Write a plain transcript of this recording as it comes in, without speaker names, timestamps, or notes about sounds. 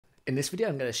In this video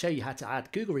I'm going to show you how to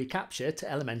add Google Recaptcha to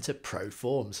Elementor Pro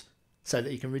Forms so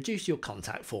that you can reduce your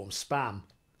contact form spam.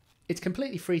 It's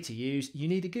completely free to use, you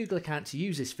need a Google account to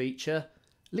use this feature.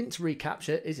 Link to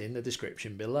Recaptcha is in the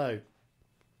description below.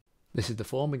 This is the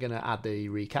form we're going to add the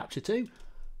Recaptcha to.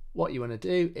 What you want to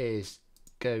do is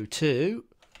go to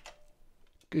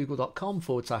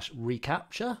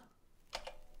google.com/Recaptcha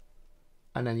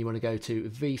and then you want to go to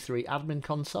V3 admin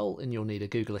console and you'll need a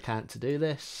Google account to do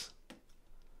this.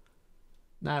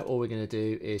 Now all we're going to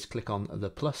do is click on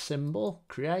the plus symbol,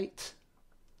 create,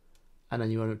 and then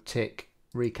you want to tick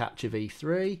Recaptcha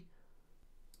V3,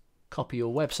 copy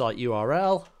your website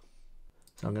URL.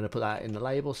 So I'm going to put that in the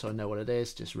label so I know what it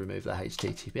is. Just remove the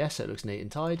HTTPS so it looks neat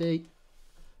and tidy.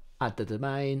 Add the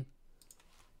domain,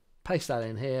 paste that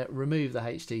in here, remove the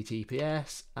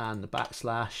HTTPS and the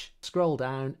backslash, scroll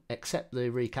down, accept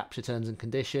the Recaptcha terms and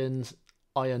conditions,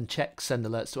 I uncheck send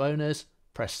alerts to owners,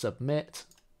 press submit.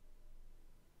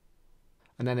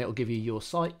 And then it will give you your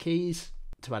site keys.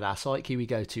 To add our site key, we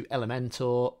go to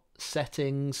Elementor,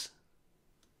 Settings,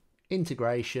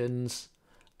 Integrations,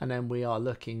 and then we are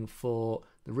looking for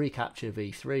the Recaptcha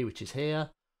V3, which is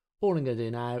here. All I'm going to do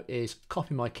now is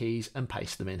copy my keys and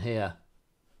paste them in here.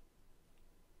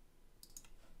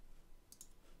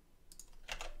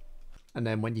 And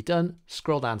then when you're done,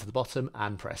 scroll down to the bottom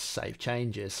and press Save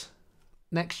Changes.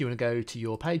 Next, you want to go to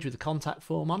your page with the contact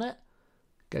form on it.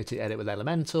 Go to Edit with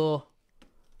Elementor.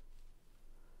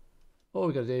 All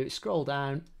we've got to do is scroll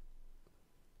down,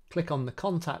 click on the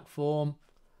contact form,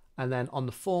 and then on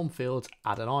the form fields,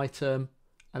 add an item,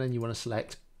 and then you want to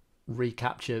select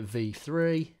Recaptcha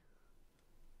V3.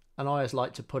 And I always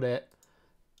like to put it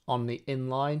on the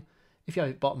inline. If you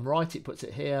have it bottom right, it puts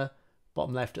it here.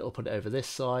 Bottom left, it'll put it over this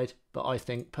side. But I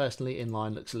think personally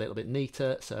inline looks a little bit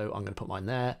neater, so I'm going to put mine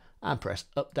there and press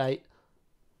update.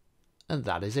 And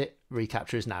that is it.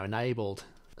 Recaptcha is now enabled.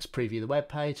 Let's preview the web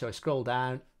page. So I scroll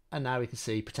down, and now we can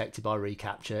see Protected by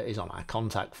Recaptcha is on our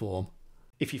contact form.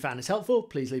 If you found this helpful,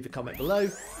 please leave a comment below,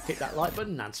 hit that like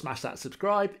button and smash that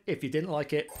subscribe. If you didn't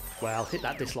like it, well, hit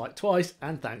that dislike twice,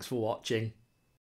 and thanks for watching.